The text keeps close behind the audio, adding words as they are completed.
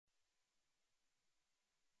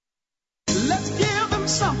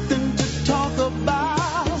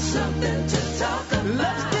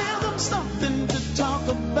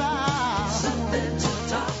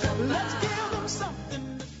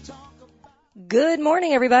Good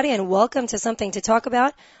morning, everybody, and welcome to Something to Talk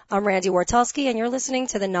About. I'm Randi Wartelski, and you're listening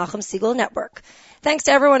to the Nachum Segal Network. Thanks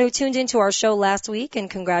to everyone who tuned into our show last week, and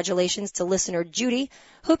congratulations to listener Judy,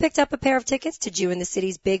 who picked up a pair of tickets to Jew in the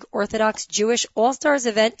City's big Orthodox Jewish All-Stars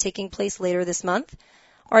event taking place later this month.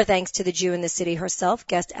 Our thanks to the Jew in the City herself,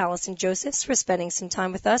 guest Allison Josephs, for spending some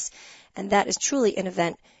time with us, and that is truly an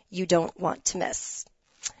event you don't want to miss.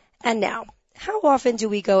 And now, how often do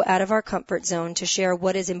we go out of our comfort zone to share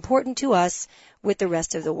what is important to us with the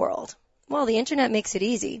rest of the world? Well, the internet makes it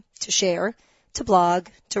easy to share, to blog,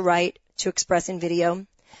 to write, to express in video.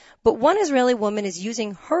 But one Israeli woman is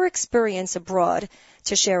using her experience abroad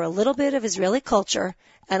to share a little bit of Israeli culture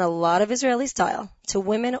and a lot of Israeli style to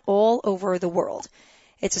women all over the world.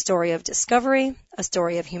 It's a story of discovery, a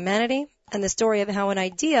story of humanity, and the story of how an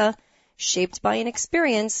idea shaped by an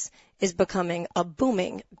experience is becoming a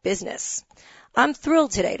booming business. I'm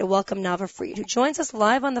thrilled today to welcome Nava Fried, who joins us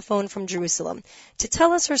live on the phone from Jerusalem to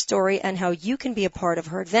tell us her story and how you can be a part of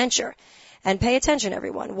her adventure. And pay attention,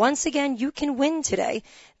 everyone. Once again, you can win today,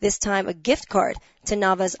 this time a gift card to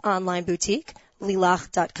Nava's online boutique,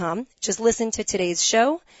 lilach.com. Just listen to today's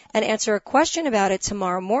show and answer a question about it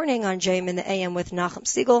tomorrow morning on JM in the AM with Nachum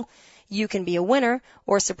Segal. You can be a winner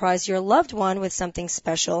or surprise your loved one with something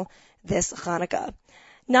special this Hanukkah.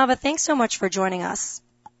 Nava, thanks so much for joining us.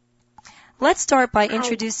 Let's start by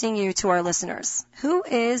introducing you to our listeners. Who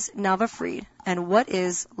is Nava Fried and what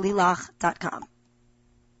is lilach.com?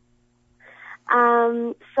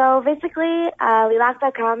 So basically,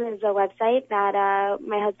 lilach.com is a website that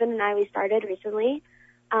my husband and we started recently,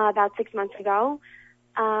 about 6 months ago.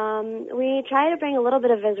 We try to bring a little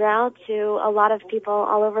bit of Israel to a lot of people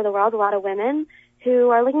all over the world, a lot of women who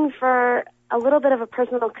are looking for a little bit of a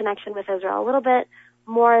personal connection with Israel, a little bit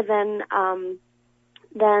more than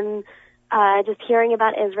just hearing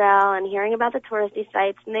about Israel and hearing about the touristy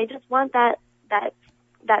sites, and they just want that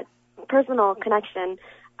personal connection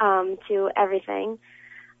to everything.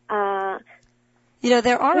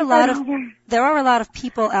 There are a lot of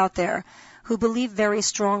people out there who believe very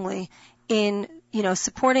strongly in,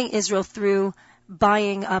 supporting Israel through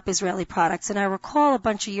buying up Israeli products. And I recall a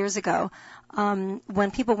bunch of years ago,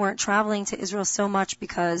 when people weren't traveling to Israel so much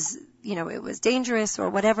because, it was dangerous or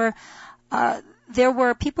whatever, there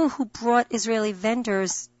were people who brought Israeli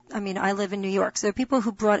vendors. I mean, I live in New York, so there are people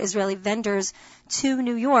who brought Israeli vendors to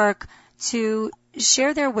New York to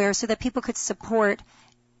share their wares so that people could support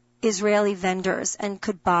Israeli vendors and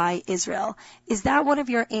could buy Israel. Is that one of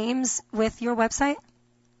your aims with your website?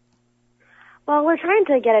 Well, we're trying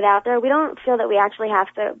to get it out there. We don't feel that we actually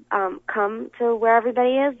have to come to where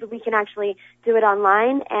everybody is. We can actually do it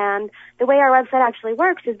online. And the way our website actually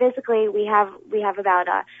works is basically we have about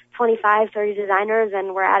 25, 30 designers,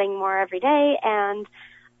 and we're adding more every day. And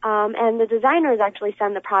the designers actually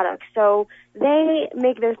send the products. So they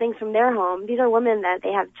make their things from their home. These are women that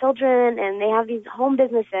they have children, and they have these home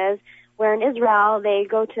businesses where in Israel they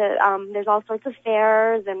go to, there's all sorts of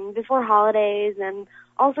fairs and before holidays and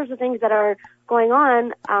all sorts of things that are going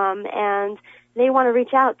on, and they want to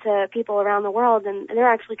reach out to people around the world, and they're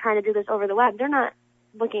actually trying to do this over the web. They're not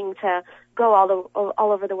looking to go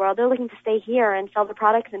all over the world. They're looking to stay here and sell the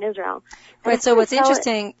products in Israel. Right, so what's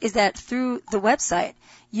interesting is that through the website,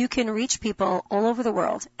 you can reach people all over the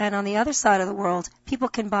world, and on the other side of the world, people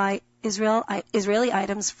can buy Israeli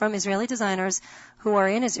items from Israeli designers who are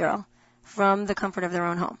in Israel from the comfort of their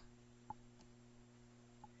own home.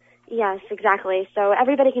 Yes, exactly. So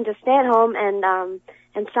everybody can just stay at home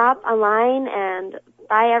and shop online and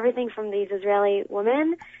buy everything from these Israeli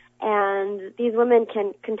women, and these women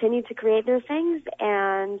can continue to create their things,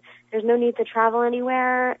 and there's no need to travel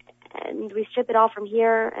anywhere, and we ship it all from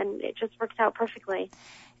here, and it just works out perfectly.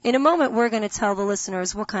 In a moment, we're going to tell the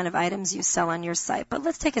listeners what kind of items you sell on your site, but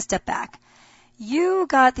let's take a step back. You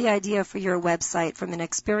got the idea for your website from an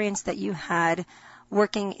experience that you had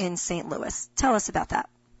working in St. Louis. Tell us about that.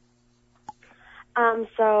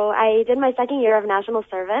 So I did my second year of national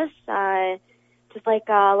service, just like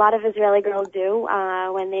a lot of Israeli girls do,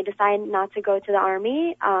 when they decide not to go to the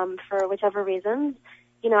army, for whichever reasons.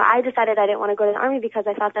 I decided I didn't want to go to the army because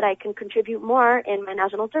I thought that I can contribute more in my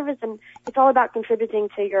national service, and it's all about contributing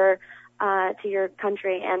to your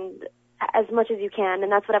country and as much as you can,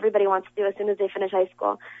 and that's what everybody wants to do as soon as they finish high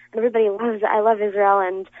school. And I love Israel,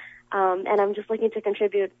 and I'm just looking to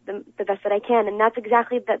contribute the best that I can. And that's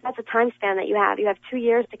exactly that's a time span that you have. You have 2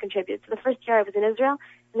 years to contribute. So the first year I was in Israel,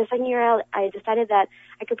 and the second year I decided that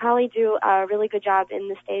I could probably do a really good job in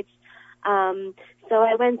the States. So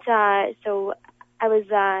I went, I was,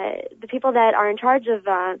 the people that are in charge of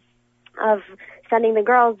sending the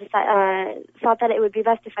girls thought that it would be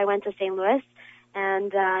best if I went to St. Louis.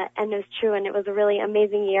 and it was true, and it was a really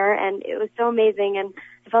amazing year, and it was so amazing, and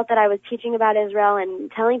I felt that I was teaching about Israel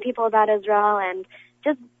and telling people about Israel, and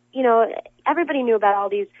just, everybody knew about all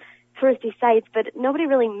these touristy sites, but nobody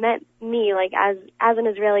really met me, like, as an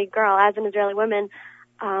Israeli girl, as an Israeli woman,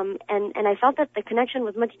 and I felt that the connection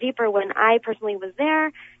was much deeper when I personally was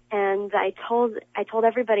there, and I told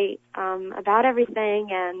everybody, about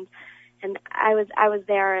everything, and I was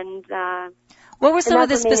there, and, what were some of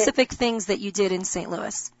the specific things that you did in St.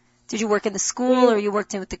 Louis? Did you work in the school, or you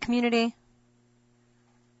worked in with the community?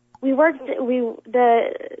 The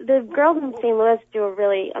girls in St. Louis do a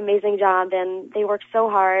really amazing job, and they work so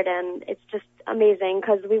hard, and it's just amazing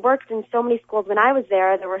because we worked in so many schools. When I was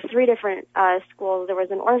there were 3 different schools. There was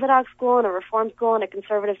an Orthodox school and a Reform school and a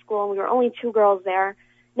conservative school, and we were only 2 girls there.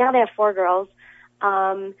 Now they have 4 girls.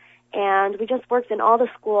 And we just worked in all the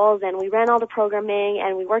schools, and we ran all the programming,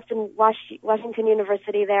 and we worked in Washington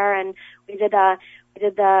University there, and we did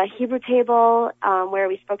the Hebrew table, where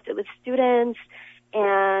we spoke with students,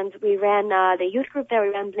 and we ran the youth group there.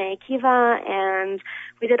 We ran Bnei Akiva, and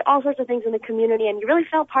we did all sorts of things in the community, and you really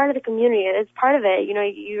felt part of the community. It's part of it.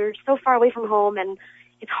 You're so far away from home, and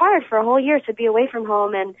it's hard for a whole year to be away from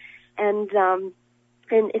home, and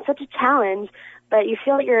it's such a challenge. But you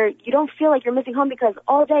don't feel like you're missing home because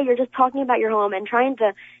all day you're just talking about your home and trying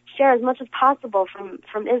to share as much as possible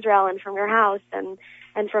from Israel and from your house and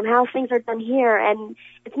from how things are done here. And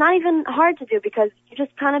it's not even hard to do because you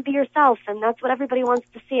just kind of be yourself, and that's what everybody wants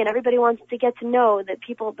to see, and everybody wants to get to know the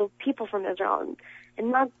people from Israel,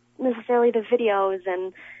 and not necessarily the videos,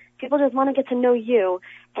 and people just want to get to know you.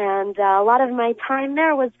 And a lot of my time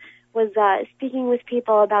there was speaking with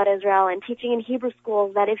people about Israel and teaching in Hebrew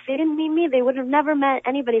schools that if they didn't meet me, they would have never met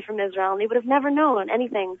anybody from Israel, and they would have never known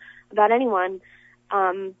anything about anyone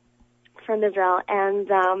from Israel. And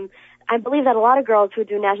I believe that a lot of girls who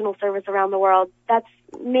do national service around the world, that's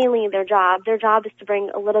mainly their job. Their job is to bring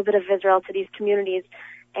a little bit of Israel to these communities.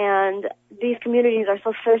 And these communities are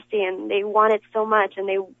so thirsty, and they want it so much, and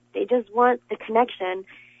they just want the connection.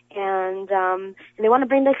 And they want to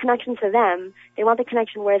bring the connection to them. They want the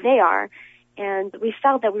connection where they are. And we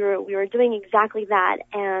felt that we were doing exactly that.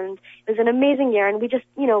 And it was an amazing year. And we just,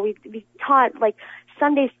 we taught like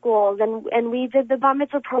Sunday schools, and we did the Bar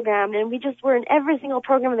Mitzvah program, and we just were in every single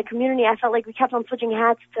program in the community. I felt like we kept on switching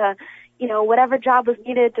hats to, whatever job was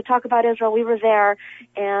needed to talk about Israel, we were there.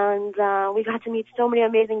 And we got to meet so many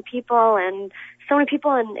amazing people, and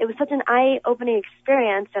it was such an eye-opening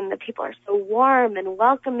experience, and the people are so warm and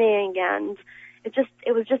welcoming, and it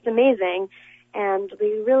was just amazing. And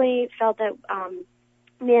we really felt that,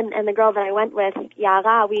 me and the girl that I went with,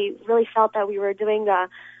 Yara, we really felt that we were doing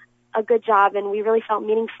a good job, and we really felt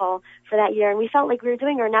meaningful for that year. And we felt like we were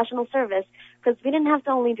doing our national service, because we didn't have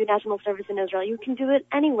to only do national service in Israel. You can do it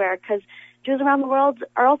anywhere, because Jews around the world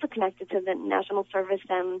are also connected to the national service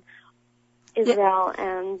and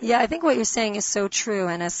Israel. Yeah, I think what you're saying is so true.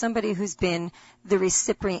 And as somebody who's been the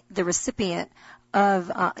recipient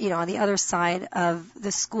of, on the other side of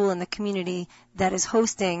the school and the community that is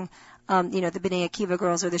hosting, the Bnei Akiva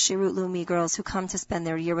girls or the Shirut Leumi girls who come to spend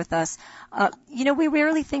their year with us, we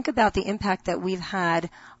rarely think about the impact that we've had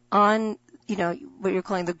on, what you're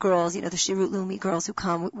calling the girls, the Shirut Leumi girls who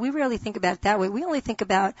come. We rarely think about it that way. We only think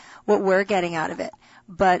about what we're getting out of it.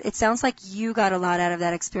 But it sounds like you got a lot out of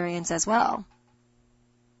that experience as well.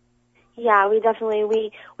 Yeah, we definitely,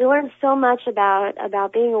 we learned so much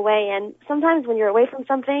about being away, and sometimes when you're away from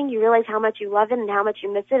something, you realize how much you love it and how much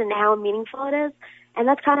you miss it and how meaningful it is. And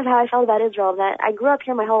that's kind of how I felt about Israel, that I grew up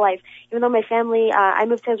here my whole life. Even though my family, I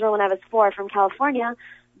moved to Israel when I was 4 from California,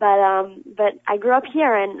 but I grew up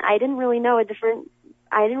here, and I didn't really know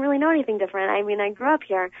anything different. I mean, I grew up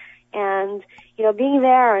here, and, being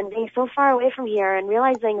there and being so far away from here and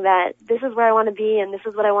realizing that this is where I want to be, and this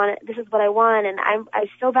is what I want, and I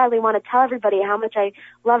so badly want to tell everybody how much I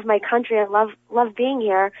love my country and love being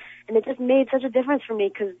here. And it just made such a difference for me,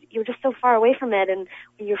 because you're just so far away from it, and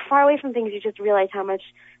when you're far away from things, you just realize how much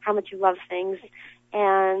you love things.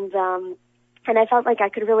 And I felt like I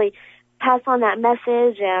could really pass on that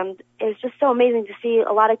message, and it was just so amazing to see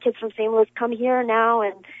a lot of kids from St. Louis come here now,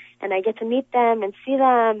 and I get to meet them and see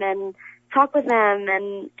them and talk with them,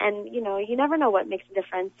 and you never know what makes a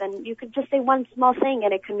difference, and you could just say one small thing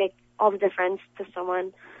and it could make all the difference to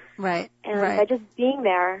someone. Right. And right. by just being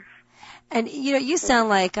there. And you sound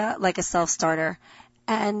like a self-starter,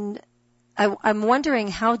 and I'm wondering,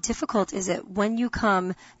 how difficult is it when you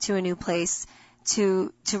come to a new place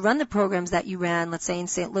to run the programs that you ran, let's say in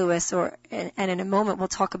St. Louis, and in a moment we'll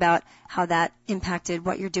talk about how that impacted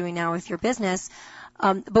what you're doing now with your business.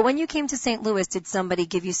 But when you came to St. Louis, did somebody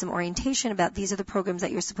give you some orientation about these are the programs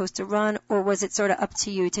that you're supposed to run, or was it sort of up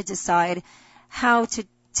to you to decide how to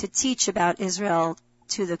teach about Israel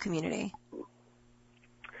to the community?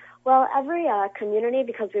 Well, every community,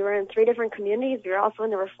 because we were in 3 different communities, we were also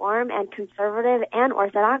in the Reform and Conservative and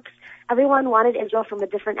Orthodox, everyone wanted Israel from a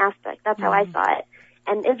different aspect. That's how I saw it.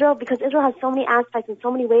 And Israel, because Israel has so many aspects and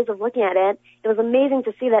so many ways of looking at it, it was amazing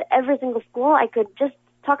to see that every single school I could just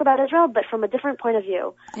talk about Israel, but from a different point of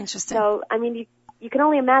view. Interesting. So, I mean, you can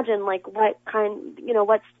only imagine like what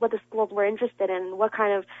the schools were interested in, what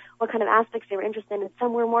kind of aspects they were interested in. And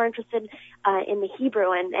some were more interested in the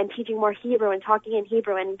Hebrew and teaching more Hebrew and talking in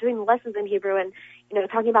Hebrew and doing lessons in Hebrew and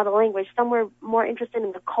talking about the language. Some were more interested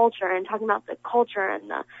in the culture and talking about the culture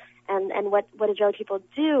and what Israeli people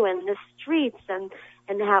do and the streets and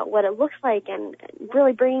how what it looks like and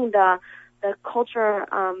really bringing the culture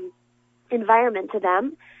environment to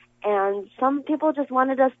them. And some people just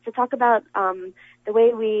wanted us to talk about the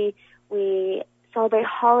way we celebrate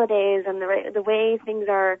holidays and the way things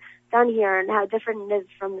are done here and how different it is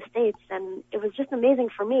from the States. And it was just amazing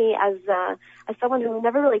for me as someone who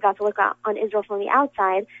never really got to look on Israel from the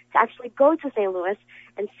outside to actually go to St. Louis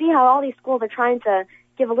and see how all these schools are trying to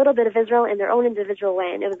give a little bit of Israel in their own individual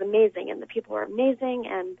way. And it was amazing. And the people were amazing.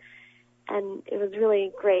 And it was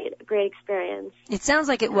really a great experience. It sounds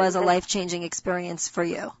like it was a life-changing experience for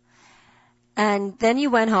you. And then you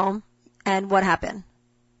went home, and what happened?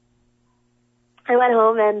 I went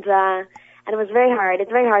home, and it was very hard.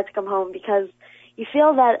 It's very hard to come home because you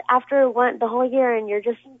feel that after the whole year, and you're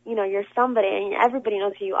just, you're somebody, and everybody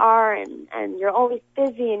knows who you are, and you're always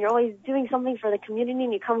busy, and you're always doing something for the community,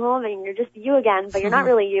 and you come home, and you're just you again, but you're not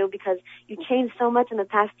really you because you changed so much in the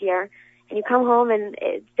past year, and you come home, and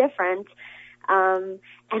it's different. And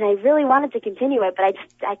I really wanted to continue it, but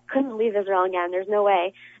I couldn't leave Israel again. There's no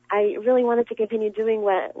way. I really wanted to continue doing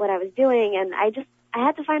what I was doing, and I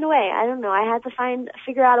had to find a way. I don't know. I had to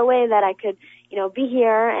figure out a way that I could, be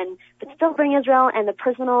here but still bring Israel and the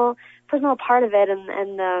personal part of it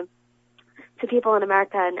and to people in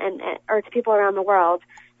America and or to people around the world.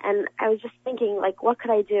 And I was just thinking, like, what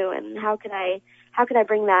could I do and how could I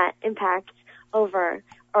bring that impact over?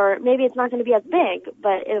 Or maybe it's not going to be as big,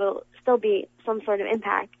 but it'll still be some sort of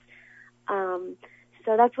impact.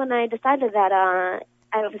 So that's when I decided that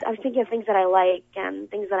I was thinking of things that I like and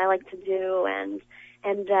things that I like to do, and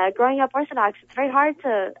growing up Orthodox, it's very hard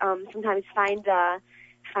to sometimes find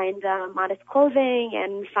modest clothing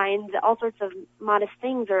and find all sorts of modest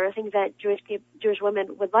things or things that Jewish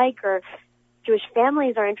women would like or Jewish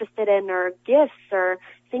families are interested in, or gifts or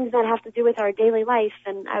things that have to do with our daily life.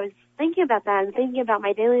 And I was thinking about that and thinking about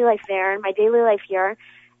my daily life there and my daily life here,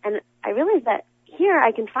 and I realized that here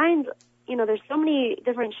I can find, there's so many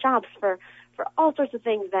different shops for all sorts of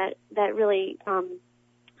things that really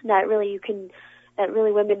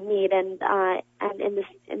women need, and in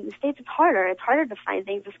the States it's harder to find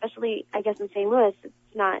things, especially I guess in St. Louis. It's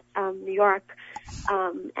not New York,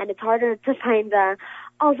 and it's harder to find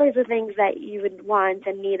all sorts of things that you would want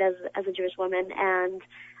and need as a Jewish woman. And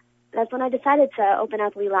that's when I decided to open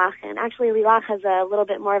up Lilach. And actually Lilach has a little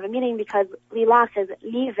bit more of a meaning because Lilach is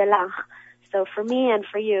li velach, so for me and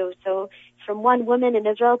for you. So from one woman in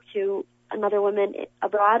Israel to another woman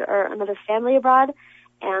abroad or another family abroad.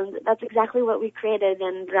 And that's exactly what we created.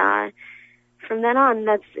 And from then on,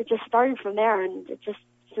 it just started from there. And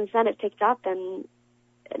since then it picked up, and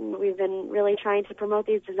we've been really trying to promote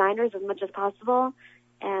these designers as much as possible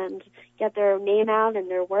and get their name out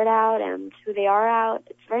and their word out and who they are out.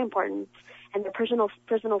 It's very important. And their personal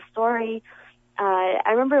story. I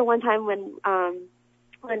remember one time when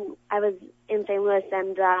I was in St. Louis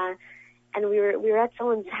and we were at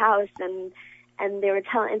someone's house and they were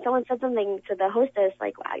and someone said something to the hostess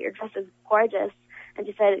like, "Wow, your dress is gorgeous." And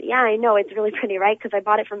she said, "Yeah, I know, it's really pretty, right? Because I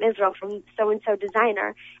bought it from Israel, from so-and-so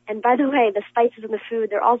designer. And by the way, the spices in the food,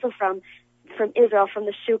 they're also from Israel, from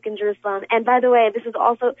the shuk in Jerusalem. And by the way, this is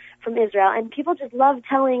also from Israel." And people just love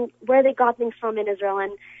telling where they got things from in Israel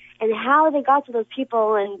and how they got to those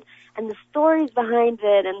people and the stories behind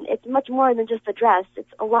it. And it's much more than just a dress.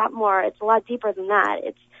 It's a lot more. It's a lot deeper than that.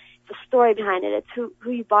 It's the story behind it. It's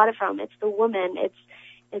who you bought it from. It's the woman.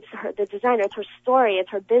 It's her, the designer. It's her story. It's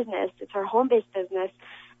her business. It's her home-based business.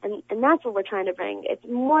 And that's what we're trying to bring. It's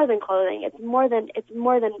more than clothing. It's more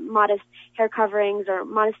than modest hair coverings or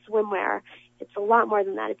modest swimwear. It's a lot more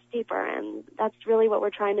than that. It's deeper, and that's really what we're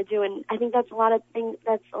trying to do. And I think that's a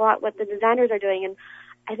lot what the designers are doing. And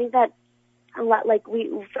I think that a lot, like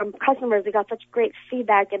from customers, we got such great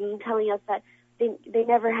feedback and telling us that they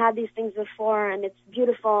never had these things before, and it's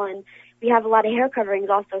beautiful. And we have a lot of hair coverings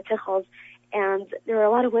also, tichels, And there were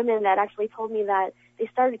a lot of women that actually told me that they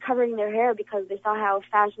started covering their hair because they saw how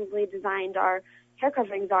fashionably designed our hair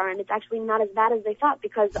coverings are, and it's actually not as bad as they thought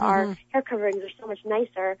because our hair coverings are so much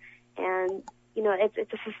nicer. And, you know,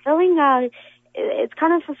 it's a fulfilling, it's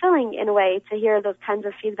kind of fulfilling in a way to hear those kinds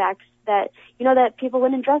of feedbacks that, you know, that people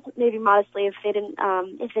wouldn't dress maybe modestly if they didn't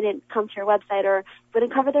come to your website, or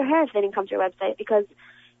wouldn't cover their hair if they didn't come to your website, because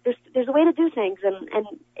there's a way to do things, and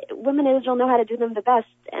women in Israel know how to do them the best,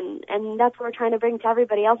 and that's what we're trying to bring to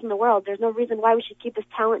everybody else in the world. There's no reason why we should keep this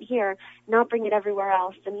talent here, not bring it everywhere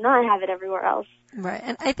else, and not have it everywhere else. Right,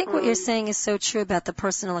 and I think what you're saying is so true about the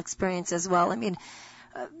personal experience as well. I mean,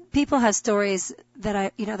 people have stories that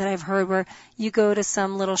I've heard where you go to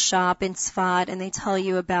some little shop in Tzfat and they tell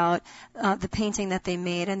you about the painting that they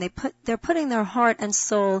made, and they're putting their heart and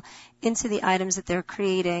soul into the items that they're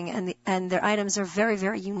creating, and their items are very,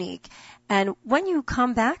 very unique. And when you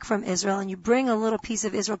come back from Israel and you bring a little piece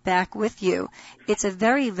of Israel back with you, it's a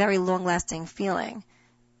very, very long-lasting feeling.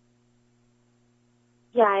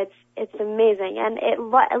 Yeah, it's amazing, and it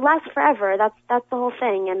lasts forever. That's the whole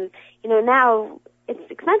thing. And you know, now it's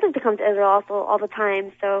expensive to come to Israel also all the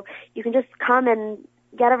time, so you can just come and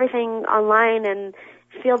get everything online and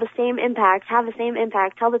feel the same impact, have the same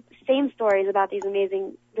impact, tell the same stories about these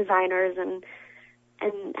amazing designers, and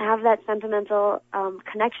have that sentimental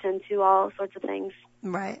connection to all sorts of things.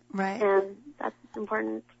 Right. And that's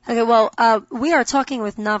important. Okay, well, we are talking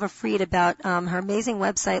with Nava Fried about her amazing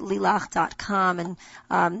website, lilach.com, and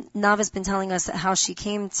Nava's been telling us how she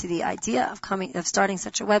came to the idea of starting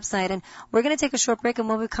such a website, and we're going to take a short break, and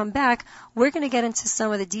when we come back, we're going to get into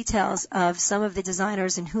some of the details of some of the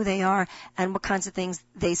designers and who they are and what kinds of things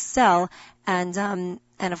they sell, and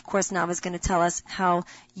of course, Nava's going to tell us how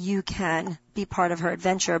you can be part of her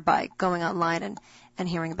adventure by going online and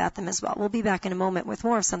hearing about them as well. We'll be back in a moment with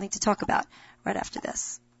more of Something to Talk About right after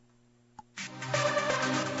this.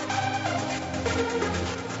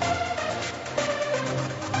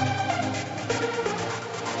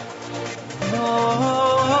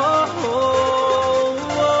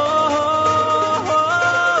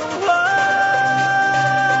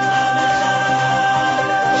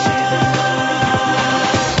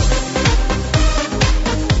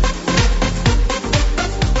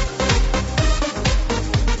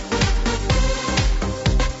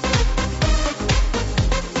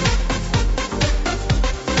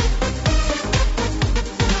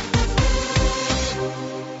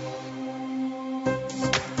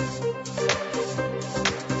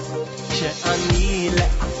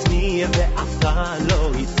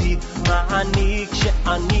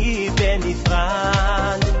 כשאני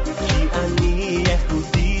בנפרד, כי אני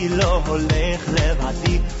יהודי לא הולך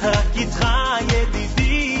לבדי, רק איתך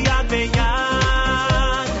ידידי יד ביד.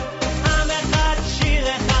 עם אחד שיר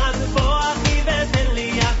אחד בוא אחי ותן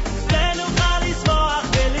לי יד, ונוכל לשמוח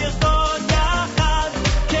ולרקוד יחד,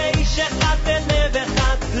 כאיש אחד בלב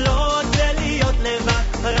אחד, לא רוצה להיות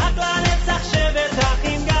לבד, רק לנצח שבת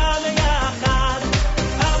אחים גם יחד.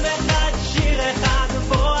 עם אחד שיר אחד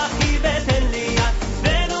בוא אחי ותן לי יד,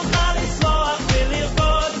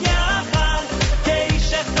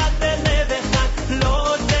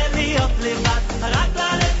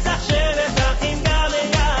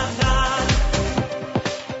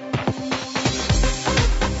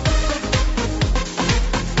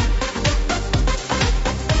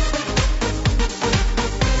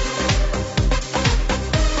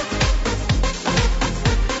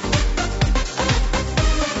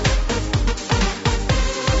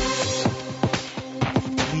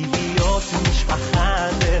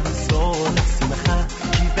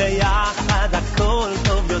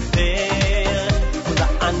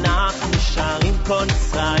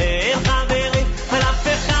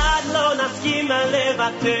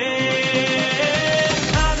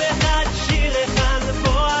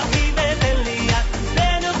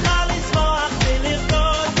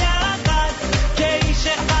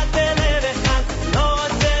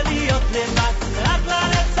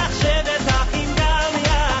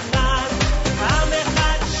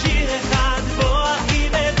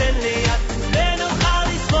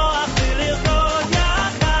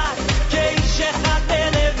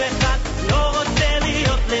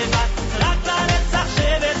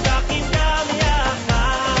 שבת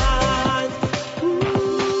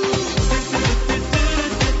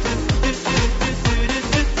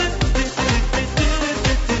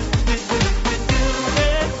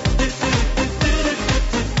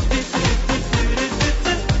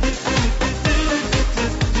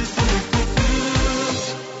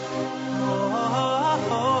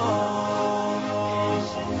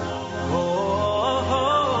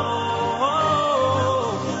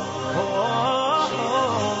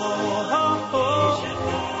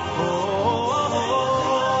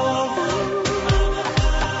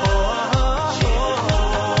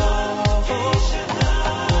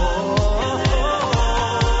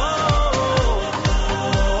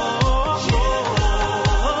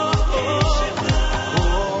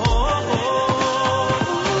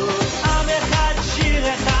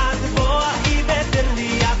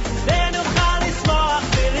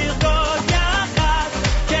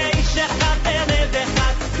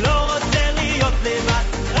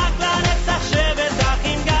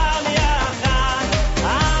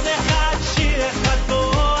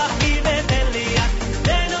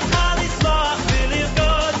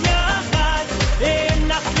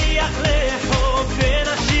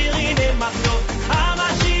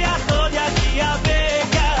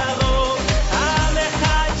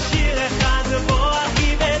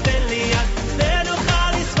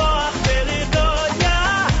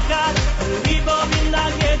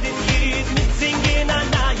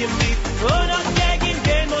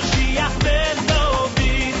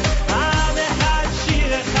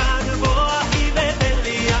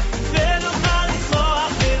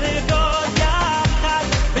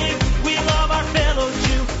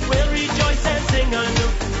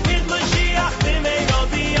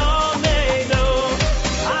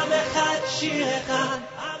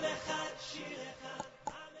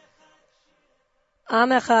Am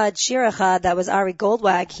Echad, Shir Echad. That was Ari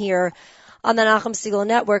Goldwag here on the Nachum Segal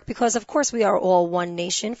Network, because of course we are all one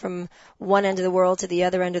nation from one end of the world to the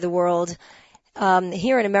other end of the world.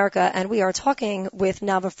 Here in America, and we are talking with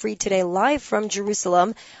Nava Fried today live from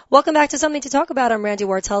Jerusalem. Welcome back to Something to Talk About. I'm Randi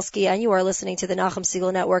Wartelski, and you are listening to the Nachum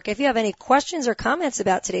Segal Network. If you have any questions or comments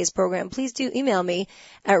about today's program, please do email me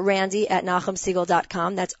at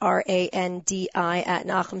randy@nachumsegal.com. That's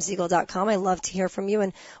RANDI@nachumsegal.com. I love to hear from you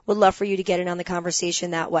and would love for you to get in on the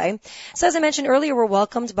conversation that way. So as I mentioned earlier, we're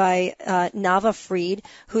welcomed by Nava Fried,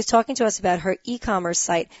 who's talking to us about her e-commerce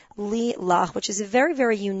site, Lilach, which is a very,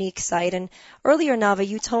 very unique site. And earlier, Nava,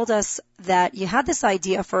 you told us that you had this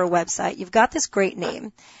idea for a website. You've got this great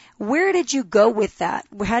name. Where did you go with that?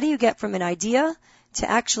 How do you get from an idea to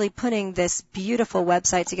actually putting this beautiful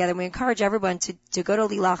website together? We encourage everyone to go to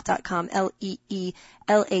lilach.com,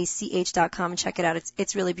 LEELACH.com, and check it out.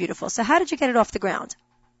 It's really beautiful. So how did you get it off the ground?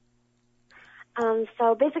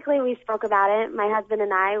 So basically we spoke about it, my husband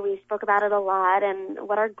and I, we spoke about it a lot and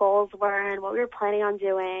what our goals were and what we were planning on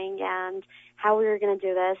doing and how we were going to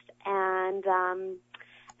do this. And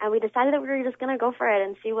we decided that we were just going to go for it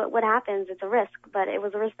and see what happens. It's a risk, but it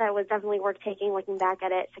was a risk that was definitely worth taking looking back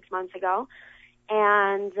at it 6 months ago.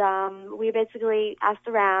 And we basically asked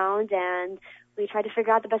around and we tried to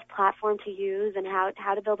figure out the best platform to use and how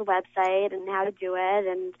to build a website and how to do it.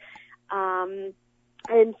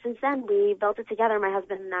 And since then, we built it together, my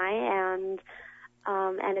husband and I,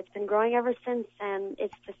 and it's been growing ever since, and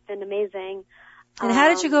it's just been amazing. And how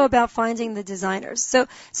did you go about finding the designers? So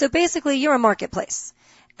basically, you're a marketplace,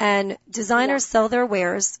 and designers sell their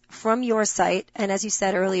wares from your site, and as you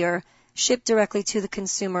said earlier, ship directly to the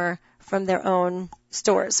consumer from their own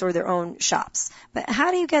stores or their own shops. But how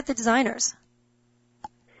do you get the designers?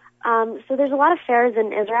 So there's a lot of fairs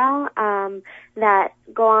in Israel that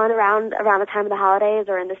go on around the time of the holidays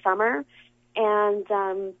or in the summer, and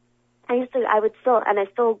I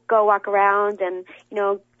still go walk around and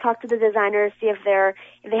talk to the designers, see if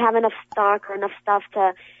they have enough stock or enough stuff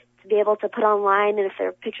to be able to put online, and if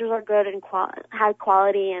their pictures are good and high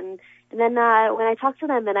quality, and then when I talk to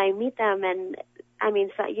them and I meet them, and I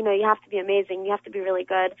mean, so, you have to be amazing, you have to be really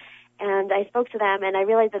good. And I spoke to them, and I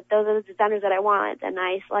realized that those are the designers that I want, and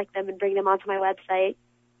I select them and bring them onto my website,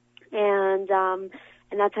 and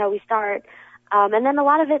that's how we start. And then a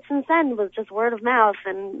lot of it since then was just word of mouth,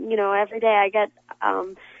 and every day I get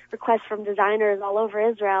requests from designers all over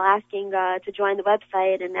Israel asking to join the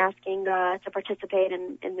website and asking to participate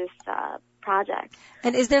in this project.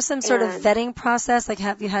 And is there some sort of vetting process? Like,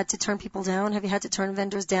 have you had to turn people down? Have you had to turn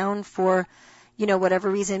vendors down for whatever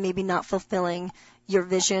reason, maybe not fulfilling your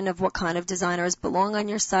vision of what kind of designers belong on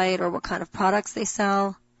your site or what kind of products they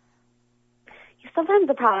sell? Sometimes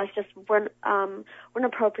the products just weren't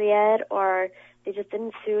appropriate, or they just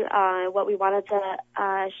didn't suit what we wanted to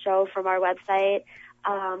show from our website.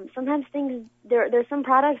 Sometimes there's some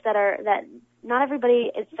products that not everybody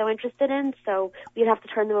is so interested in, so we'd have to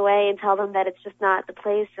turn them away and tell them that it's just not the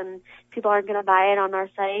place and people aren't going to buy it on our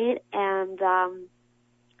site, and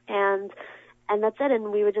that's it,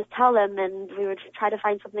 and we would just tell them, and we would try to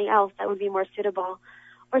find something else that would be more suitable.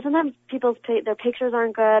 Or sometimes their pictures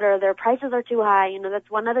aren't good, or their prices are too high. That's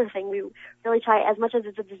one other thing. We really try, as much as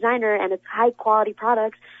it's a designer and it's high quality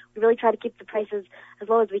products, we really try to keep the prices as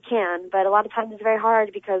low as we can. But a lot of times it's very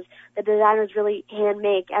hard because the designers really hand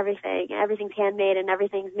make everything. Everything's handmade and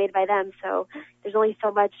everything's made by them. So there's only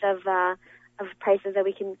so much of prices that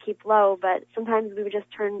we can keep low, but sometimes we would just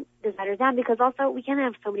turn designers down because also we can't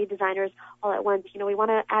have so many designers all at once. We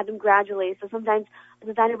want to add them gradually. So sometimes a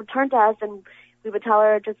designer would turn to us and we would tell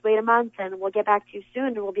her, just wait a month and we'll get back to you soon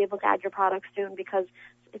and we'll be able to add your products soon because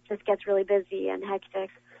it just gets really busy and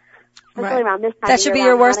hectic. Especially around this time that should be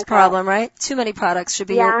your worst problem, right? Too many products should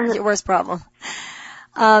be your worst problem.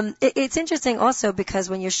 It's interesting also because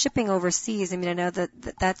when you're shipping overseas, I mean, I know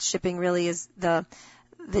that shipping really is the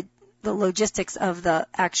logistics of the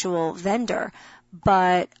actual vendor.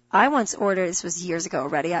 But I once ordered, this was years ago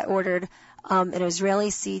already, I ordered an Israeli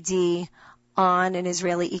CD on an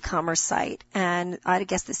Israeli e-commerce site. And I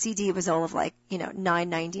guess the CD was all of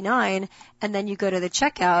 $9.99. And then you go to the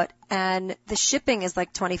checkout and the shipping is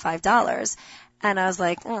like $25. And I was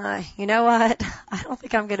like, you know what? I don't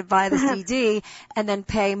think I'm going to buy the CD and then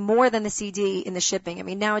pay more than the CD in the shipping. I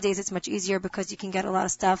mean, nowadays it's much easier because you can get a lot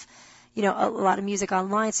of stuff, a lot of music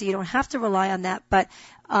online, so you don't have to rely on that. But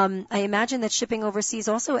I imagine that shipping overseas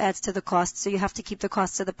also adds to the cost, so you have to keep the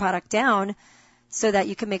cost of the product down so that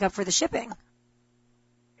you can make up for the shipping.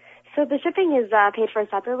 So the shipping is paid for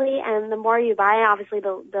separately, and the more you buy, obviously,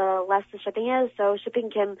 the less the shipping is. So shipping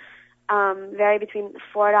can vary between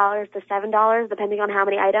 $4 to $7, depending on how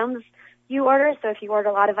many items you order. So if you order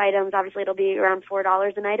a lot of items, obviously it'll be around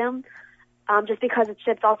 $4 an item. Just because it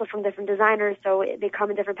ships also from different designers, so they come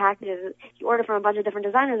in different packages. If you order from a bunch of different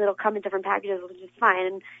designers, it'll come in different packages, which is fine.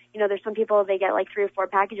 And, there's some people, they get like 3 or 4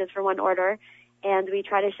 packages for one order, and we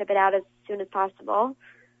try to ship it out as soon as possible.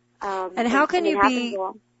 And how can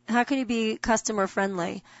you be customer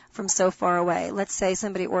friendly from so far away? Let's say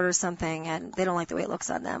somebody orders something and they don't like the way it looks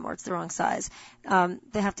on them, or it's the wrong size.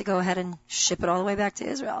 They have to go ahead and ship it all the way back to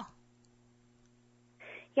Israel.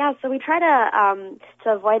 Yeah, so we try to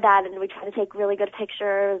avoid that, and we try to take really good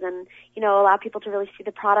pictures and, allow people to really see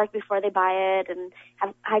the product before they buy it, and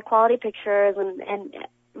have high quality pictures and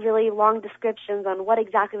really long descriptions on what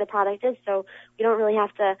exactly the product is, so we don't really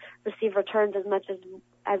have to receive returns as much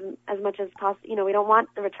as possible. We don't want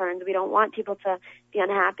the returns. We don't want people to be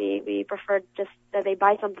unhappy. We prefer just that they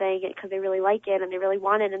buy something because they really like it and they really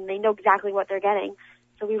want it and they know exactly what they're getting.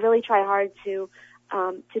 So we really try hard to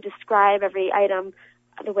describe every item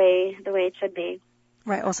the way it should be.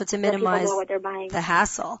 Right. Also to minimize know what they're buying. The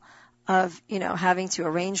hassle of, having to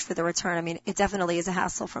arrange for the return. I mean, it definitely is a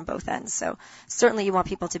hassle from both ends. So certainly you want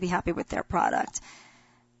people to be happy with their product.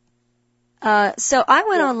 So I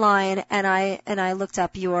went online and I looked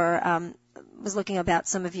up was looking about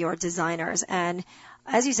some of your designers, and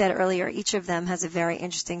as you said earlier, each of them has a very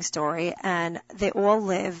interesting story, and they all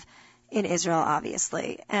live in Israel,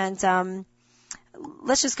 obviously. And,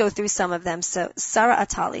 let's just go through some of them. So Sarah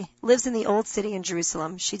Atali lives in the Old City in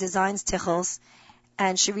Jerusalem. She designs tichels,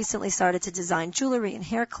 and she recently started to design jewelry and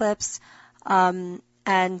hair clips. And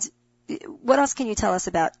what else can you tell us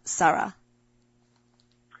about Sarah?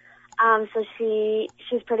 So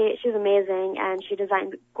she's amazing, and she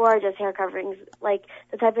designs gorgeous hair coverings, like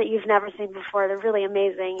the type that you've never seen before. They're really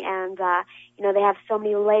amazing, and they have so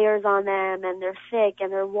many layers on them, and they're thick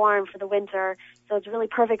and they're warm for the winter. So it's really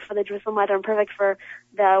perfect for the Jerusalem weather and perfect for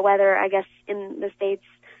the weather, I guess, in the States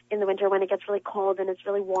in the winter when it gets really cold and it's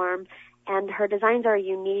really warm. And her designs are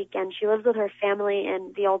unique, and she lives with her family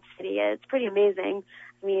in the Old City. It's pretty amazing.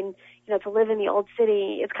 I mean, to live in the Old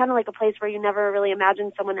City, it's kind of like a place where you never really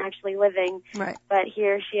imagine someone actually living. Right. But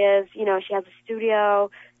here she is, she has a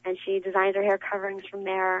studio, and she designs her hair coverings from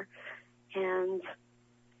there. And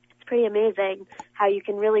it's pretty amazing how you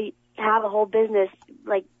can really have a whole business,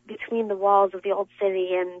 like, between the walls of the Old City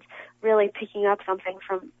and really picking up something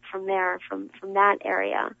from there, from that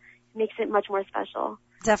area. It makes it much more special.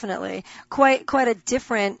 Definitely. Quite a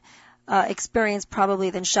different experience probably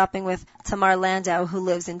than shopping with Tamar Landau, who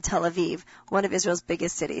lives in Tel Aviv, one of Israel's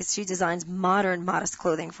biggest cities. She designs modern, modest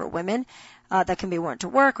clothing for women that can be worn to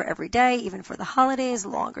work or every day, even for the holidays,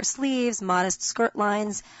 longer sleeves, modest skirt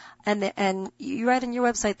lines. And you write on your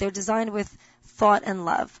website, they're designed with thought and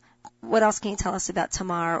love. What else can you tell us about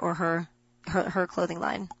Tamar or her clothing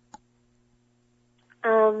line?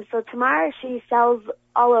 So Tamar, she sells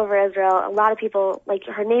all over Israel. A lot of people, like,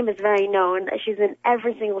 her name is very known. She's in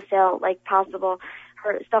every single sale, like, possible.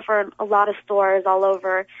 Her stuff are in a lot of stores all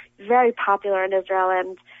over. Very popular in Israel,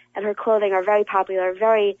 and her clothing are very popular.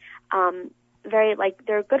 Very, like,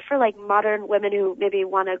 they're good for, like, modern women who maybe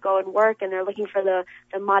want to go and work, and they're looking for the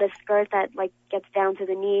modest skirt that, like, gets down to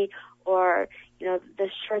the knee, or, the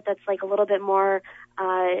shirt that's, like, a little bit more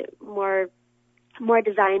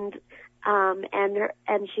designed.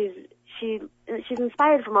 And she's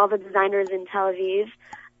inspired from all the designers in Tel Aviv,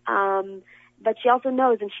 but she also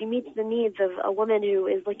knows, and she meets the needs of a woman who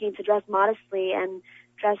is looking to dress modestly and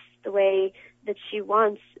dress the way that she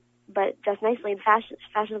wants, but dress nicely and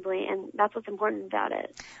fashionably, and that's what's important about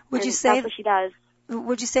it. That's what she does.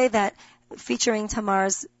 Would you say that featuring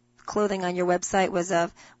Tamar's clothing on your website was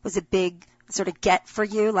a big sort of get for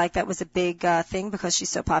you? Like, that was a big thing because she's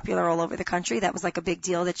so popular all over the country? That was like a big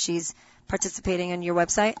deal that she's participating in your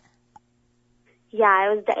website?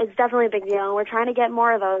 Yeah, it's definitely a big deal, and we're trying to get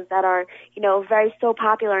more of those that are, very so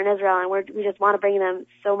popular in Israel, and we just want to bring them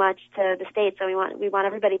so much to the States, so we want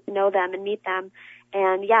everybody to know them and meet them.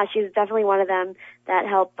 And yeah, she's definitely one of them that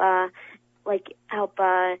help make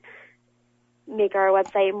our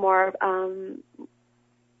website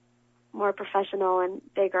more professional and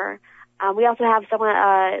bigger. We also have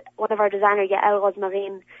one of our designers, Yael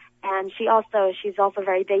Rosmarin, and she's also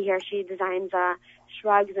very big here. She designs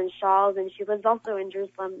shrugs and shawls, and she lives also in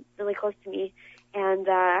Jerusalem, really close to me. And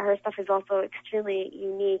her stuff is also extremely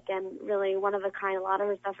unique and really one of a kind. A lot of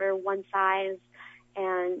her stuff are one size,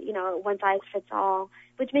 and, one size fits all,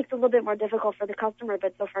 which makes it a little bit more difficult for the customer,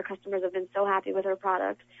 but so far customers have been so happy with her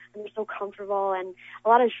product, and they're so comfortable, and a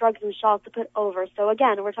lot of shrugs and shawls to put over. So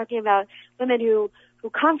again, we're talking about women who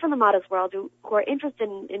come from the modest world, who are interested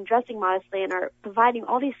in dressing modestly and are providing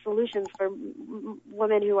all these solutions for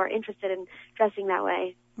women who are interested in dressing that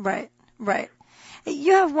way. Right, right.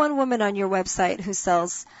 You have one woman on your website who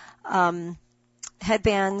sells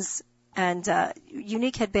headbands and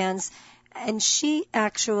unique headbands, and she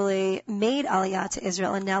actually made Aliyah to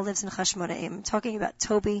Israel and now lives in Hashmonaim. I'm talking about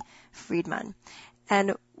Toby Friedman.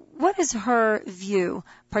 And what is her view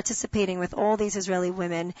participating with all these Israeli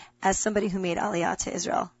women as somebody who made Aliyah to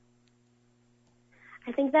Israel?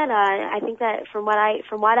 I think that from what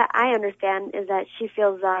I understand is that she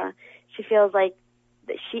feels like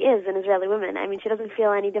that she is an Israeli woman. I mean, she doesn't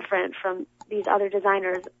feel any different from these other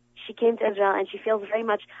designers. She came to Israel and she feels very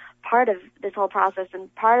much part of this whole process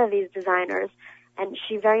and part of these designers, and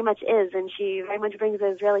she very much is, and she very much brings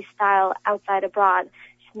the Israeli style outside abroad.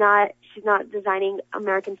 She's not designing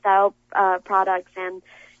American style products, and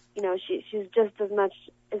she's just as much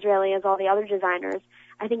Israeli as all the other designers.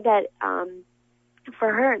 I think that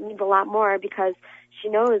for her it means a lot more because she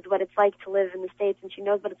knows what it's like to live in the States, and she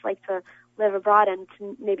knows what it's like to live abroad and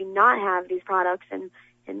to maybe not have these products and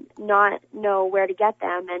not know where to get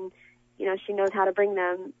them, and she knows how to bring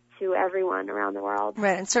them to everyone around the world.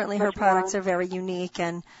 Right, and certainly her products are very unique,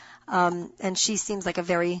 and she seems like a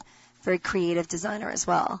very, very creative designer as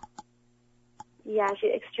well. Yeah,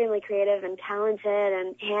 she's extremely creative and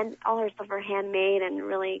talented, and all her stuff are handmade and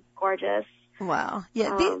really gorgeous. Wow.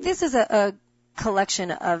 Yeah, this is a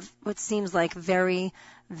collection of what seems like very,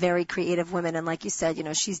 very creative women, and like you said,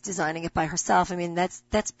 she's designing it by herself. I mean,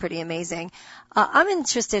 that's pretty amazing. I'm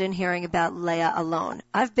interested in hearing about Leah Alon.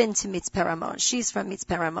 I've been to Mitzpeh Ramon. She's from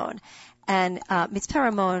Mitzpeh Ramon, and Mitzpeh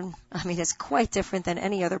Ramon, I mean, is quite different than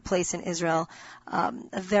any other place in Israel.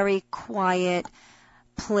 A very quiet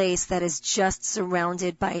place that is just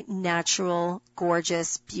surrounded by natural,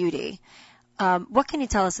 gorgeous beauty. What can you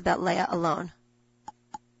tell us about Leah Alon?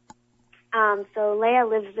 So Leah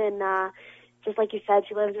lives in, just like you said,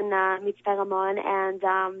 she lives in Mitzpeh Ramon,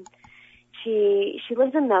 and she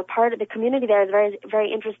lives in the part of the community there is very,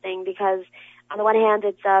 very interesting because on the one hand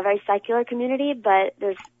it's a very secular community, but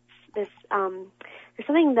there's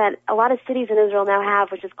something that a lot of cities in Israel now have,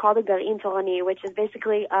 which is called a Gar'in Torani, which is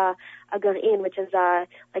basically a Gar'in, which is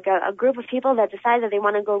like a group of people that decide that they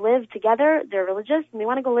want to go live together. They're religious and they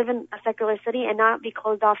want to go live in a secular city and not be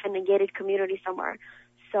closed off in a gated community somewhere.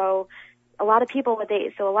 So a lot of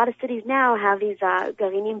cities now have these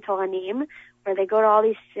Garinim Toranim, where they go to all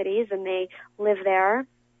these cities and they live there,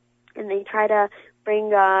 and they try to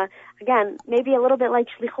bring, again, maybe a little bit like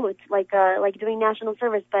shlichut, like doing national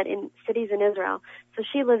service, but in cities in Israel. So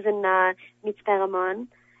she lives in Mitzpeh Ramon,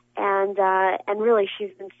 and really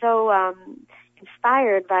she's been so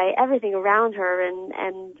inspired by everything around her,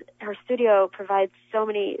 and her studio provides so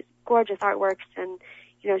many gorgeous artworks, and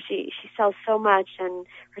she sells so much, and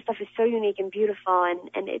her stuff is so unique and beautiful,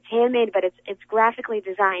 and it's handmade, but it's graphically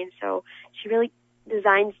designed. So she really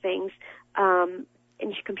designs things, and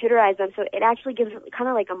she computerized them. So it actually gives it kind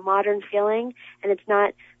of like a modern feeling, and it's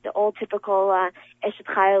not the old typical Eshet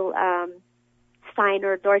Chayil sign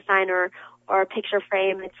or door sign or picture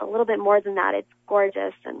frame. It's a little bit more than that. It's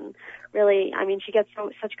gorgeous, and really, I mean, she gets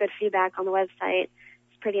such good feedback on the website.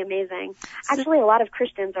 Pretty amazing. Actually, a lot of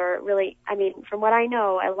Christians are really, I mean, from what I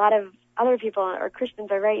know, a lot of other people or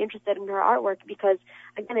Christians are very interested in her artwork because,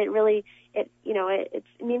 again, it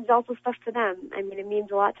means also stuff to them. I mean, it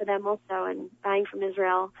means a lot to them also, and buying from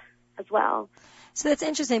Israel as well. So that's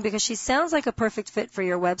interesting because she sounds like a perfect fit for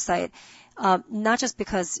your website, not just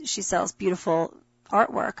because she sells beautiful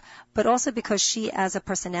artwork, but also because she as a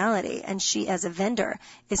personality and she as a vendor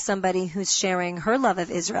is somebody who's sharing her love of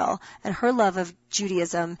Israel and her love of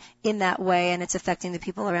Judaism in that way, and it's affecting the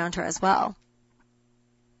people around her as well.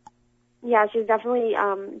 Yeah, she's definitely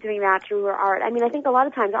doing that through her art. I mean, I think a lot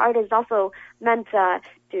of times art is also meant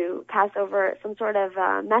to pass over some sort of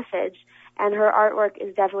message, and her artwork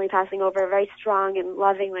is definitely passing over a very strong and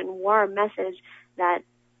loving and warm message that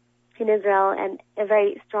in Israel, and a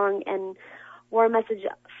very strong and warm message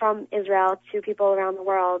from Israel to people around the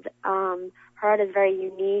world. Her art is very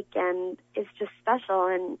unique and it's just special,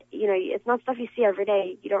 and it's not stuff you see every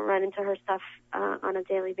day. You don't run into her stuff on a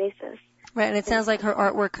daily basis. Right, and it sounds like her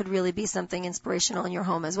artwork could really be something inspirational in your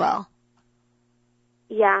home as well.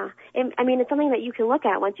 Yeah, I mean, it's something that you can look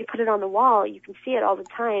at. Once you put it on the wall, you can see it all the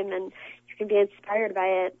time, and you can be inspired by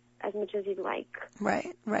it as much as you'd like.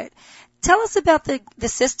 Right, right. Tell us about the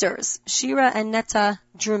sisters, Shira and Netta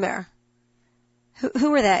Drumer.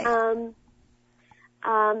 Who are they?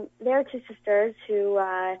 There are two sisters who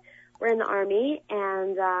were in the army,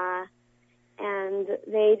 and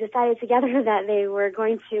they decided together that they were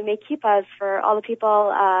going to make kippahs for all the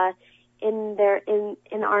people in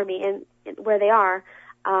the army and where they are.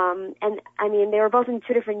 And I mean, they were both in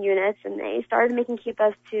two different units, and they started making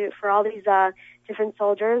kippahs for all these different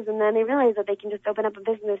soldiers, and then they realized that they can just open up a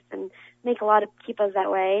business and make a lot of kippahs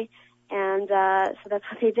that way. And so that's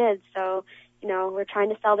what they did. So, we're trying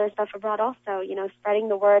to sell their stuff abroad also, spreading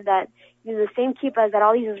the word that the same kippahs that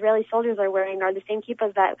all these Israeli soldiers are wearing are the same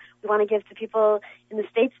kippahs that we want to give to people in the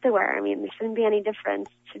States to wear. I mean, there shouldn't be any difference.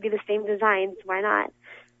 It should be the same designs. Why not?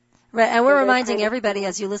 Right, and we're reminding everybody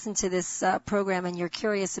as you listen to this program and you're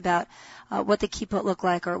curious about what the kippah look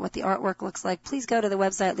like or what the artwork looks like, please go to the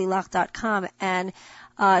website lilach.com. And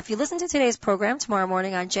if you listen to today's program tomorrow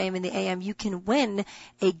morning on JM in the AM, you can win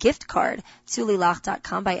a gift card to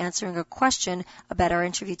lilach.com by answering a question about our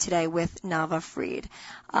interview today with Nava Fried.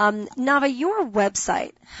 Nava, your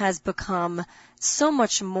website has become so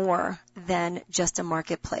much more than just a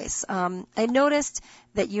marketplace. I noticed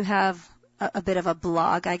that you have a bit of a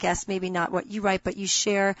blog, I guess, maybe not what you write, but you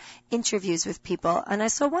share interviews with people. And I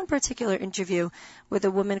saw one particular interview with a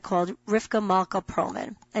woman called Rivka Malka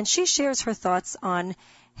Perlman, and she shares her thoughts on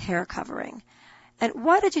hair covering. And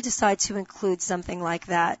why did you decide to include something like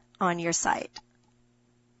that on your site?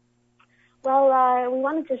 Well, we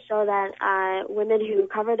wanted to show that women who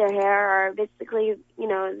cover their hair are basically,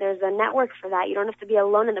 there's a network for that. You don't have to be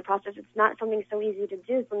alone in the process. It's not something so easy to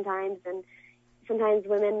do sometimes, and sometimes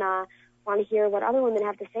women want to hear what other women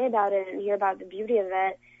have to say about it and hear about the beauty of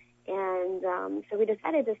it. And so we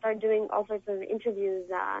decided to start doing all sorts of interviews,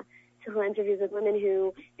 typical interviews with women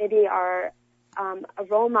who maybe are a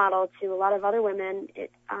role model to a lot of other women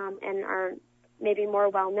and are maybe more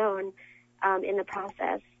well-known in the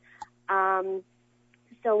process.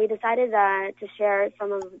 So we decided to share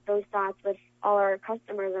some of those thoughts with all our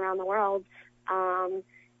customers around the world,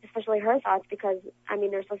 especially her thoughts, because,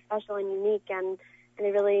 they're so special and unique, and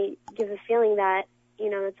it really gives a feeling that,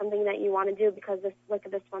 it's something that you want to do because look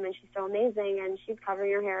at this woman, she's so amazing, and she's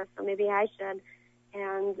covering her hair, so maybe I should.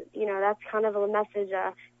 And, that's kind of a message,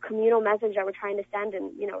 a communal message that we're trying to send,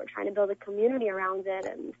 and, we're trying to build a community around it,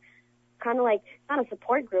 and kind of like, it's not a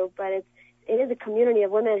support group, but it is a community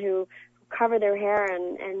of women who cover their hair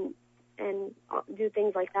and do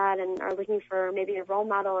things like that, and are looking for maybe a role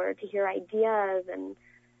model or to hear ideas. And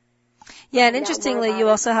yeah, and interestingly, you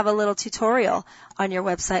also have a little tutorial on your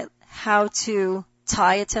website how to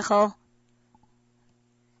tie a tichel.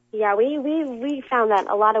 Yeah, we found that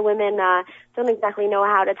a lot of women don't exactly know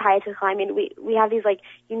how to tie a tichel. We have these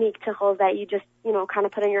unique tichels that you just kind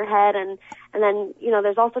of put on your head, and then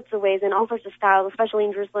there's all sorts of ways and all sorts of styles. Especially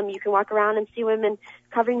in Jerusalem, you can walk around and see women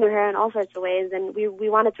covering their hair in all sorts of ways. And we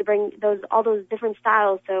wanted to bring all those different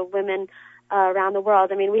styles to women around the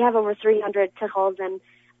world. We have over 300 tichels, and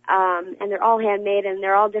they're all handmade, and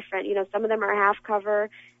they're all different. Some of them are half cover,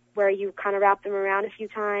 where you kind of wrap them around a few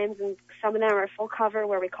times, and some of them are full cover,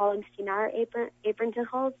 where we call them sinar apron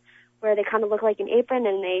tichels, where they kind of look like an apron,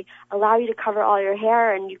 and they allow you to cover all your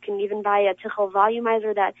hair. And you can even buy a tichel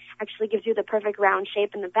volumizer that actually gives you the perfect round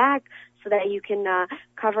shape in the back, so that you can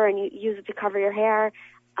cover and use it to cover your hair.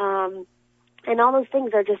 And all those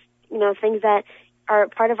things are just things that are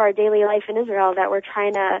part of our daily life in Israel that we're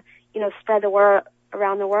trying to spread the word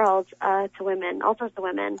around the world to women, all sorts of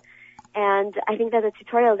women. And I think that the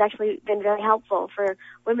tutorial has actually been very helpful for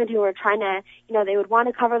women who are trying to, they would want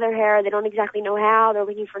to cover their hair. They don't exactly know how. They're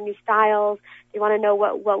looking for new styles. They want to know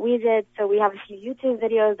what we did. So we have a few YouTube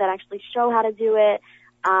videos that actually show how to do it.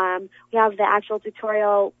 We have the actual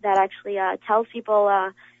tutorial that actually tells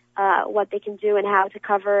people what they can do and how to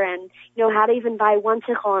cover, and how to even buy one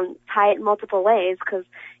tichel and tie it in multiple ways, because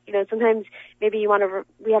sometimes maybe you want to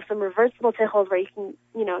we have some reversible tichels where you can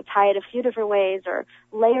tie it a few different ways, or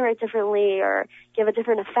layer it differently, or give a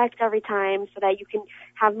different effect every time, so that you can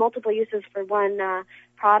have multiple uses for one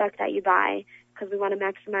product that you buy, because we want to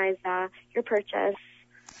maximize your purchase.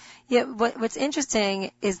 Yeah, what's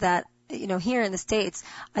interesting is that here in the States,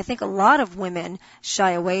 I think a lot of women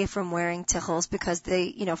shy away from wearing tichels because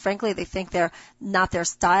they, frankly, they think they're not their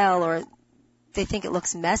style, or they think it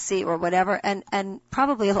looks messy or whatever. And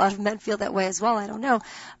probably a lot of men feel that way as well. I don't know.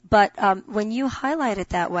 But when you highlight it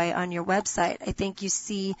that way on your website, I think you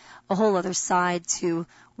see a whole other side to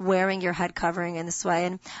wearing your head covering in this way.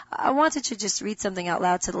 And I wanted to just read something out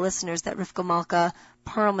loud to the listeners that Rivka Malka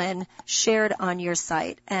Perlman shared on your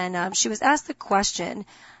site. And she was asked the question,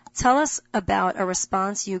 tell us about a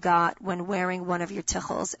response you got when wearing one of your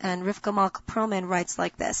tichels. And Rivka Malka Perlman writes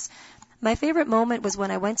like this. My favorite moment was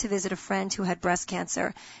when I went to visit a friend who had breast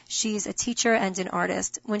cancer. She's a teacher and an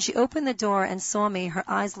artist. When she opened the door and saw me, her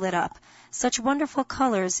eyes lit up. Such wonderful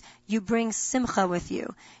colors. You bring simcha with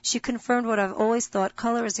you. She confirmed what I've always thought.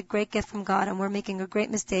 Color is a great gift from God, and we're making a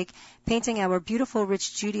great mistake painting our beautiful,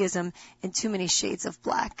 rich Judaism in too many shades of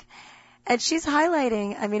black. And she's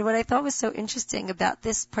highlighting, I mean, what I thought was so interesting about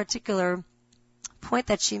this particular point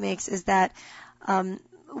that she makes is that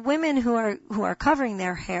women who are covering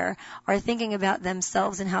their hair are thinking about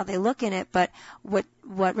themselves and how they look in it, but what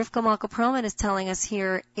Rivka Malka Perlman is telling us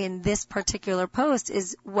here in this particular post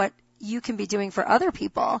is what you can be doing for other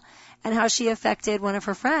people, and how she affected one of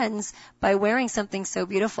her friends by wearing something so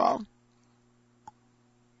beautiful.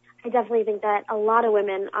 I definitely think that a lot of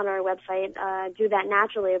women on our website do that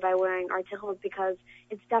naturally by wearing our tichels, because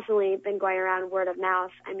it's definitely been going around word of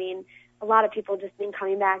mouth. I mean, a lot of people just been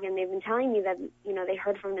coming back and they've been telling me that, you know, they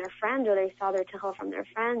heard from their friend or they saw their tichel from their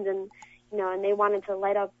friend, and, you know, and they wanted to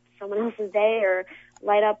light up someone else's day or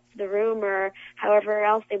light up the room or however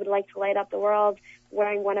else they would like to light up the world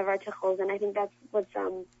wearing one of our tichels. And I think that's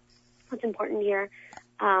what's important here.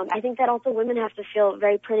 I think that also women have to feel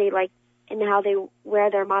very pretty, like, in how they wear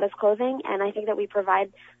their modest clothing, and I think that we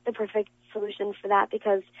provide the perfect solution for that,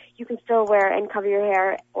 because you can still wear and cover your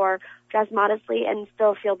hair or dress modestly and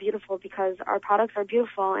still feel beautiful, because our products are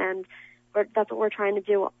beautiful, and that's what we're trying to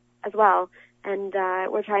do as well. And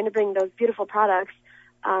we're trying to bring those beautiful products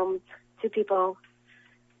to people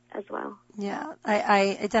as well. Yeah,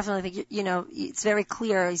 I definitely think, you know, it's very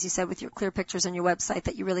clear, as you said, with your clear pictures on your website,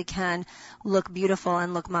 that you really can look beautiful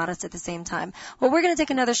and look modest at the same time. Well, we're going to take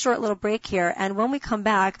another short little break here, and when we come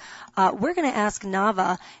back, we're going to ask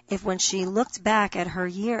Nava if when she looked back at her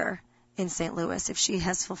year in St. Louis, if she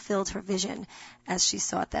has fulfilled her vision as she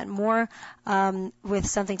saw it then. More with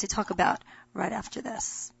something to talk about right after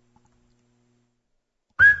this.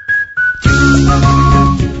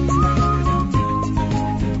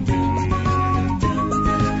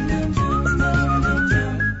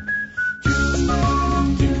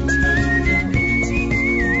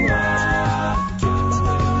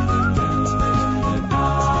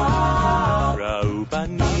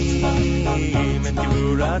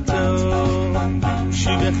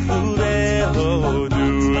 שיבחו והודו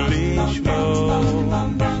לשמו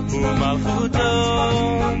ומלכותו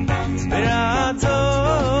ורעתו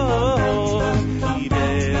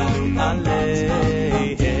קיבלו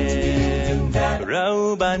עליהם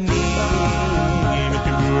ראו בנים את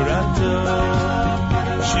גבורתו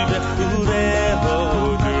שיבחו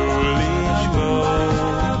והודו לשמו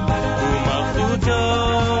ומלכותו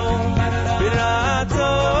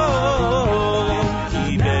ורעתו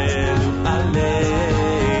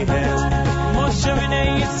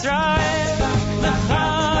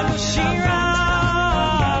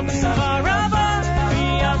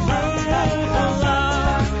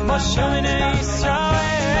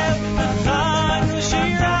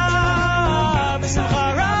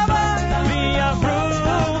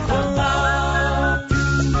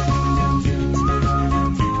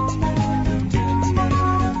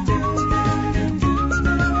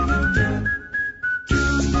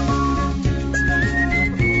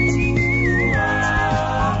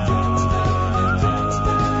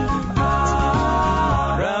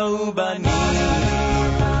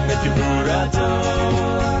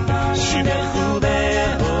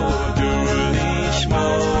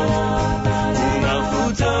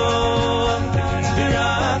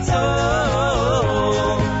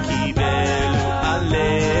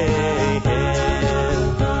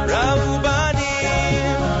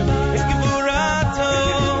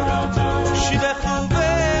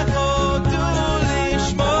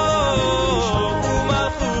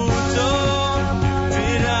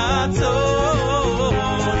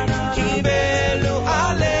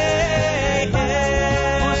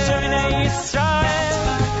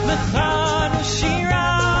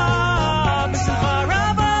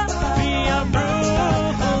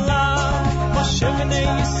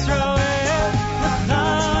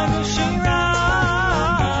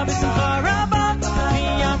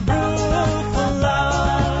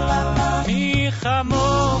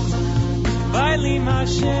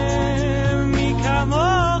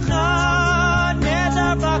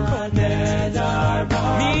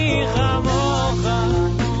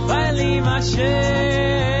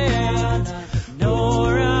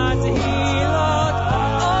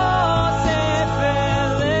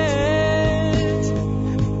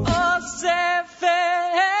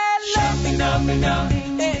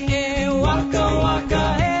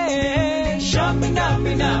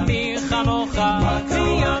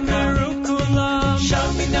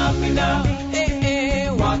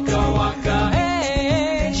Waka waka,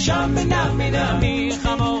 hey, Shamina.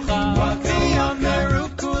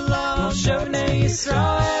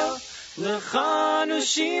 Yisrael L'chanu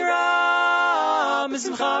shira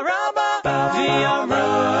B'simcha rabba V'yamru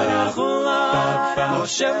Nachulam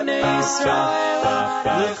Moshe b'nei Yisrael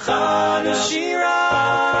L'chanu shira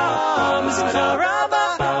B'simcha rabba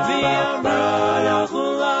V'yamru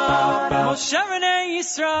Nachulam Moshe b'nei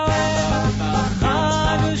Yisrael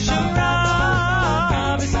L'chanu shira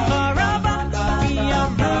B'simcha rabba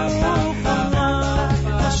V'yamru Nachulam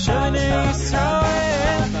Moshe b'nei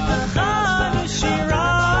Yisrael L'chanu shira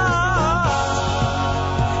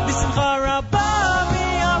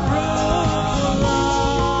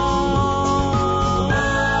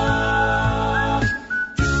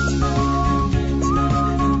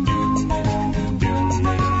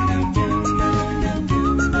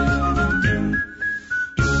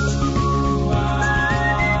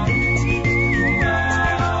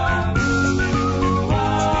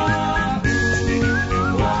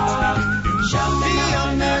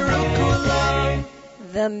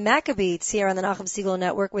The Maccabeats here on the Nachum Siegel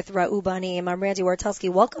Network with Ra'u Banim. I'm Randi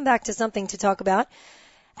Wartelski. Welcome back to Something to Talk About.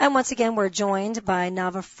 And once again, we're joined by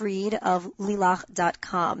Nava Fried of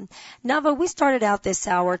Lilach.com. Nava, we started out this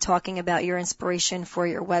hour talking about your inspiration for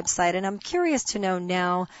your website, and I'm curious to know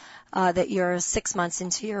now that you're 6 months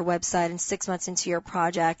into your website and 6 months into your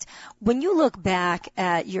project. When you look back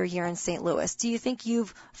at your year in St. Louis, do you think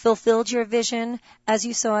you've fulfilled your vision as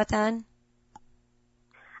you saw it then?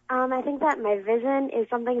 I think that my vision is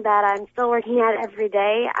something that I'm still working at every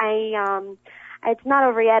day. It's not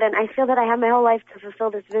over yet, and I feel that I have my whole life to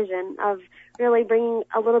fulfill this vision of really bringing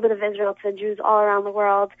a little bit of Israel to Jews all around the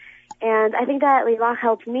world. And I think that Lilach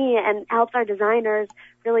helps me and helps our designers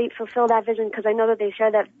really fulfill that vision because I know that they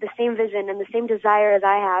share the same vision and the same desire as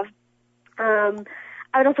I have.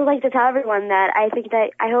 I would also like to tell everyone that I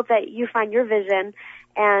hope that you find your vision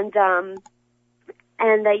and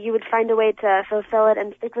that you would find a way to fulfill it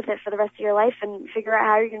and stick with it for the rest of your life and figure out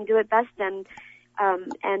how you're going to do it best and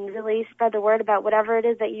really spread the word about whatever it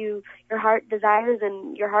is that your heart desires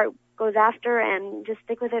and your heart goes after, and just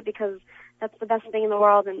stick with it because that's the best thing in the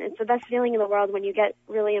world, and it's the best feeling in the world when you get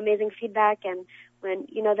really amazing feedback and when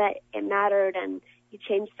you know that it mattered and you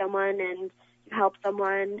changed someone and you helped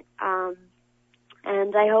someone.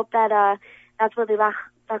 And I hope that that's what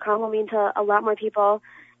Lilach.com will mean to a lot more people.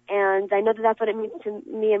 And I know that that's what it means to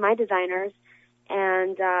me and my designers,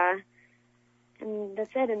 and that's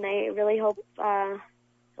it. And I really hope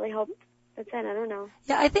that's it. I don't know.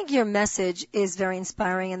 Yeah, I think your message is very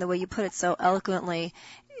inspiring, and the way you put it so eloquently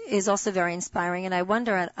is also very inspiring. And I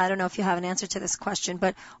wonder, and I don't know if you have an answer to this question,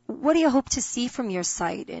 but what do you hope to see from your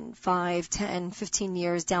site in 5, 10, 15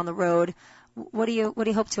 years down the road? What do you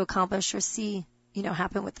hope to accomplish or see,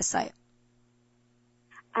 happen with the site?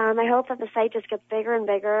 I hope that the site just gets bigger and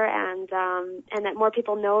bigger, and that more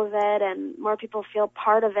people know of it, and more people feel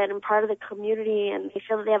part of it and part of the community, and they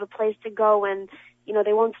feel that they have a place to go, and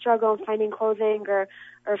they won't struggle in finding clothing or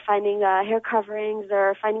finding hair coverings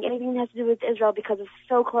or finding anything that has to do with Israel because it's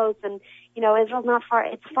so close. And Israel's not far;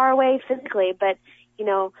 it's far away physically, but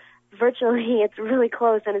virtually it's really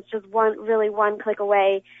close, and it's just one click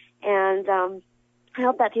away. And I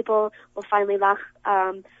hope that people will find Lilach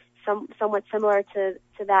somewhat similar to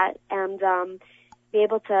that, and be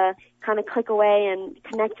able to kind of click away and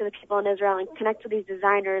connect to the people in Israel and connect to these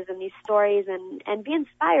designers and these stories and be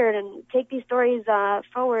inspired and take these stories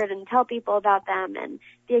forward and tell people about them and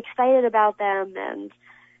be excited about them.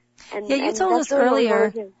 You told us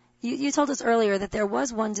earlier. You told us earlier that there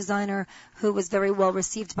was one designer who was very well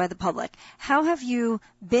received by the public. How have you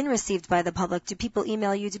been received by the public? Do people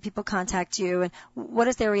email you? Do people contact you? And what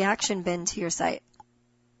has their reaction been to your site?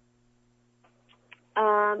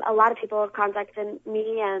 A lot of people have contacted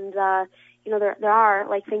me, and there are,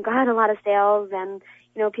 thank God, a lot of sales, and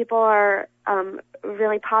people are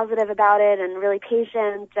really positive about it and really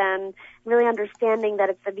patient and really understanding that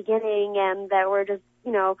it's the beginning and that we're just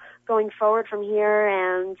going forward from here,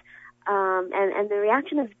 and the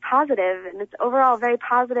reaction is positive, and it's overall very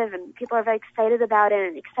positive, and people are very excited about it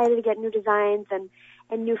and excited to get new designs and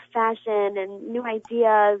new fashion and new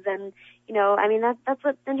ideas, and that's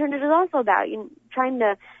what the internet is also about. Trying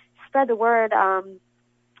to spread the word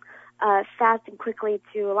fast and quickly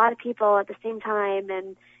to a lot of people at the same time,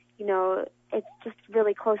 and it's just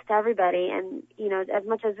really close to everybody. And as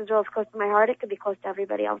much as Israel is close to my heart, it could be close to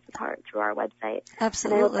everybody else's heart through our website.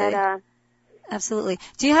 Absolutely. And I hope that, absolutely.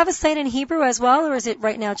 Do you have a site in Hebrew as well, or is it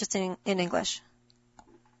right now just in English?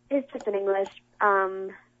 It's just in English.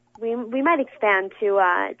 We might expand to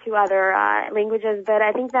other languages, but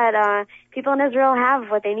I think that people in Israel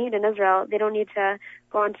have what they need in Israel. They don't need to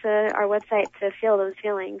go onto our website to feel those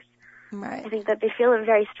feelings. Right. I think that they feel it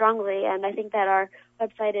very strongly, and I think that our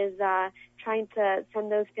website is trying to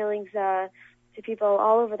send those feelings to people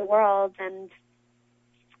all over the world, and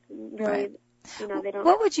really, right. They don't.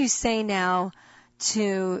 What would you say now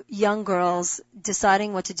to young girls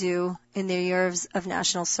deciding what to do in their years of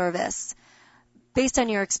national service? Based on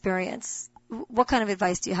your experience, what kind of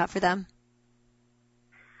advice do you have for them?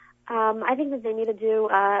 I think that they need to do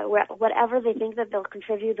whatever they think that they'll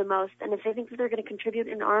contribute the most. And if they think that they're going to contribute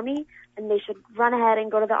in the Army, then they should run ahead and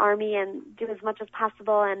go to the Army and do as much as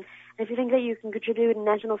possible. And if you think that you can contribute in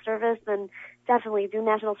national service, then definitely do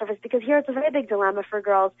national service. Because here it's a very big dilemma for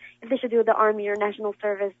girls if they should do the Army or national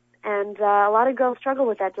service. And a lot of girls struggle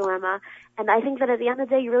with that dilemma. And I think that at the end of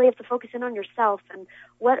the day, you really have to focus in on yourself and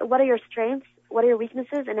what are your strengths, what are your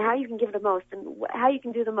weaknesses, and how you can give the most and how you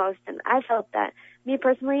can do the most. And I felt that, me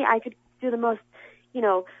personally, I could do the most,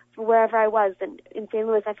 for wherever I was. And in St.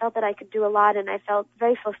 Louis, I felt that I could do a lot, and I felt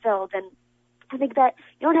very fulfilled. And I think that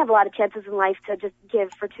you don't have a lot of chances in life to just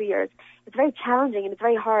give for 2 years. It's very challenging and it's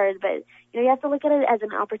very hard, but you have to look at it as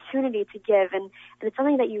an opportunity to give, and it's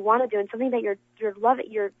something that you want to do, and something that you're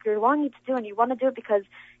longing to do, and you want to do it because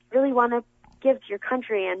you really want to give to your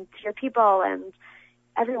country and to your people and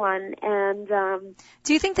everyone. And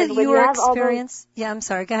do you think that your experience? Yeah, I'm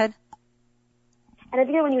sorry. Go ahead. And I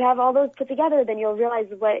think that when you have all those put together, then you'll realize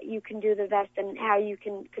what you can do the best and how you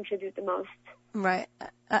can contribute the most. Right.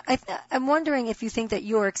 I'm wondering if you think that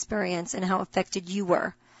your experience and how affected you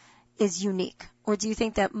were is unique, or do you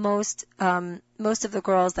think that most of the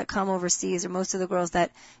girls that come overseas, or most of the girls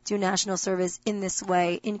that do national service in this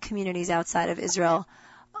way in communities outside of Israel,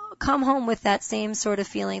 come home with that same sort of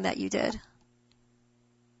feeling that you did?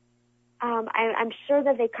 I'm sure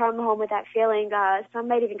that they come home with that feeling. Some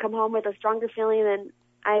might even come home with a stronger feeling than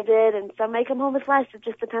I did, and some might come home with less. It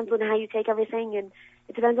just depends on how you take everything, and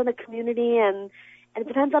it depends on the community, and it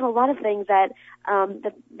depends on a lot of things that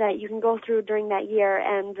you can go through during that year.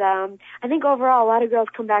 And I think overall, a lot of girls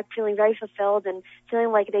come back feeling very fulfilled and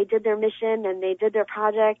feeling like they did their mission and they did their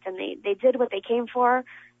project and they did what they came for,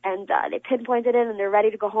 and they pinpointed it, and they're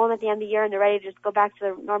ready to go home at the end of the year, and they're ready to just go back to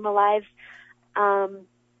their normal lives.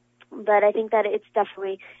 But I think that it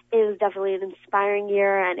was definitely an inspiring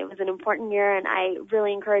year, and it was an important year, and I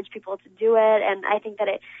really encourage people to do it. And I think that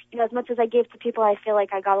as much as I gave to people, I feel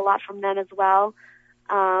like I got a lot from them as well.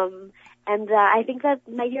 And I think that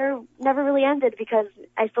my year never really ended, because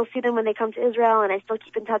I still see them when they come to Israel, and I still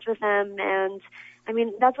keep in touch with them. And I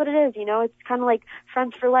mean, that's what it is, it's kind of like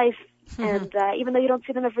friends for life. Mm-hmm. And even though you don't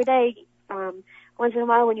see them every day, once in a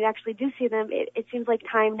while when you actually do see them, it seems like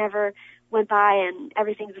time never went by and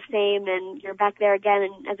everything's the same, and you're back there again,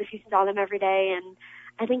 and as if you saw them every day. And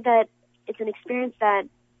I think that it's an experience that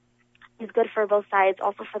is good for both sides,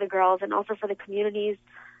 also for the girls and also for the communities.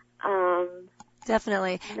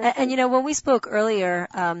 Definitely. And when we spoke earlier,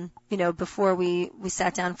 before we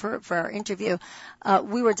sat down for our interview,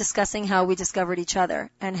 we were discussing how we discovered each other,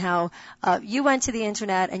 and how you went to the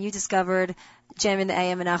internet and you discovered JM in the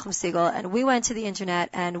AM and Nachum Segal, and we went to the internet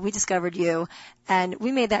and we discovered you, and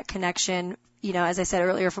we made that connection, as I said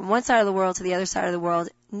earlier, from one side of the world to the other side of the world,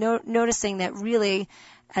 noticing that really,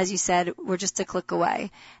 as you said, we're just a click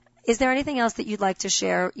away. Is there anything else that you'd like to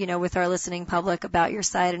share, with our listening public about your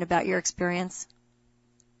site and about your experience?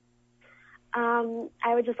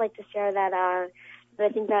 I would just like to share that I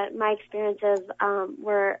think that my experiences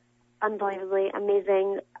were unbelievably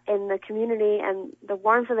amazing in the community and the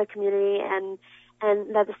warmth of the community, and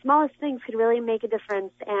that the smallest things could really make a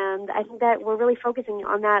difference. And I think that we're really focusing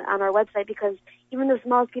on that on our website, because even the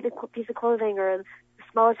smallest piece of clothing or the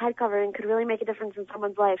smallest head covering could really make a difference in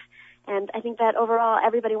someone's life. And I think that overall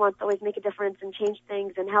everybody wants to always make a difference and change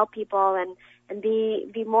things and help people and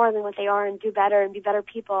be more than what they are and do better and be better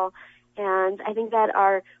people. And I think that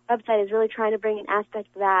our website is really trying to bring an aspect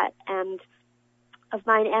of that, and of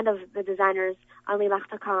mine and of the designers on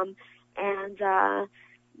lilach.com. And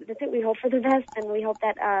that's it. We hope for the best, and we hope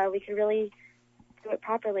that we can really do it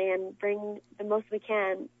properly and bring the most we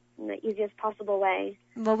can in the easiest possible way.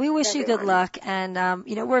 Well, we wish you good luck, and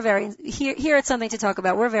we're very here at Something to Talk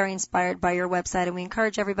About. We're very inspired by your website, and we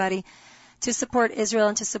encourage everybody to support Israel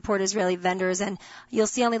and to support Israeli vendors. And you'll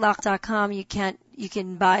see on lilach.com you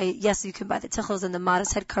can buy the tichels and the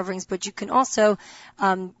modest head coverings, but you can also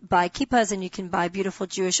buy kippahs, and you can buy beautiful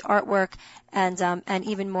Jewish artwork, and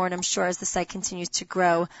even more. And I'm sure as the site continues to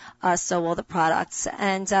grow, so will the products.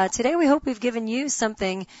 And today we hope we've given you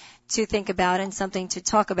something to think about and something to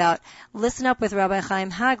talk about. Listen Up with Rabbi Chaim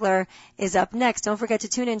Hagler is up next. Don't forget to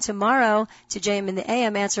tune in tomorrow to JM in the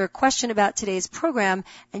AM, answer a question about today's program,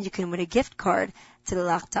 and you can win a gift card to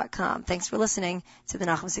lilach.com. Thanks for listening to the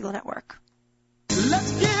Nachum Segal Network.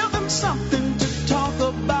 Let's give them something to talk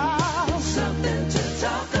about. Something to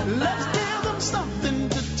talk about. Let's give them something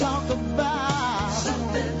to talk about.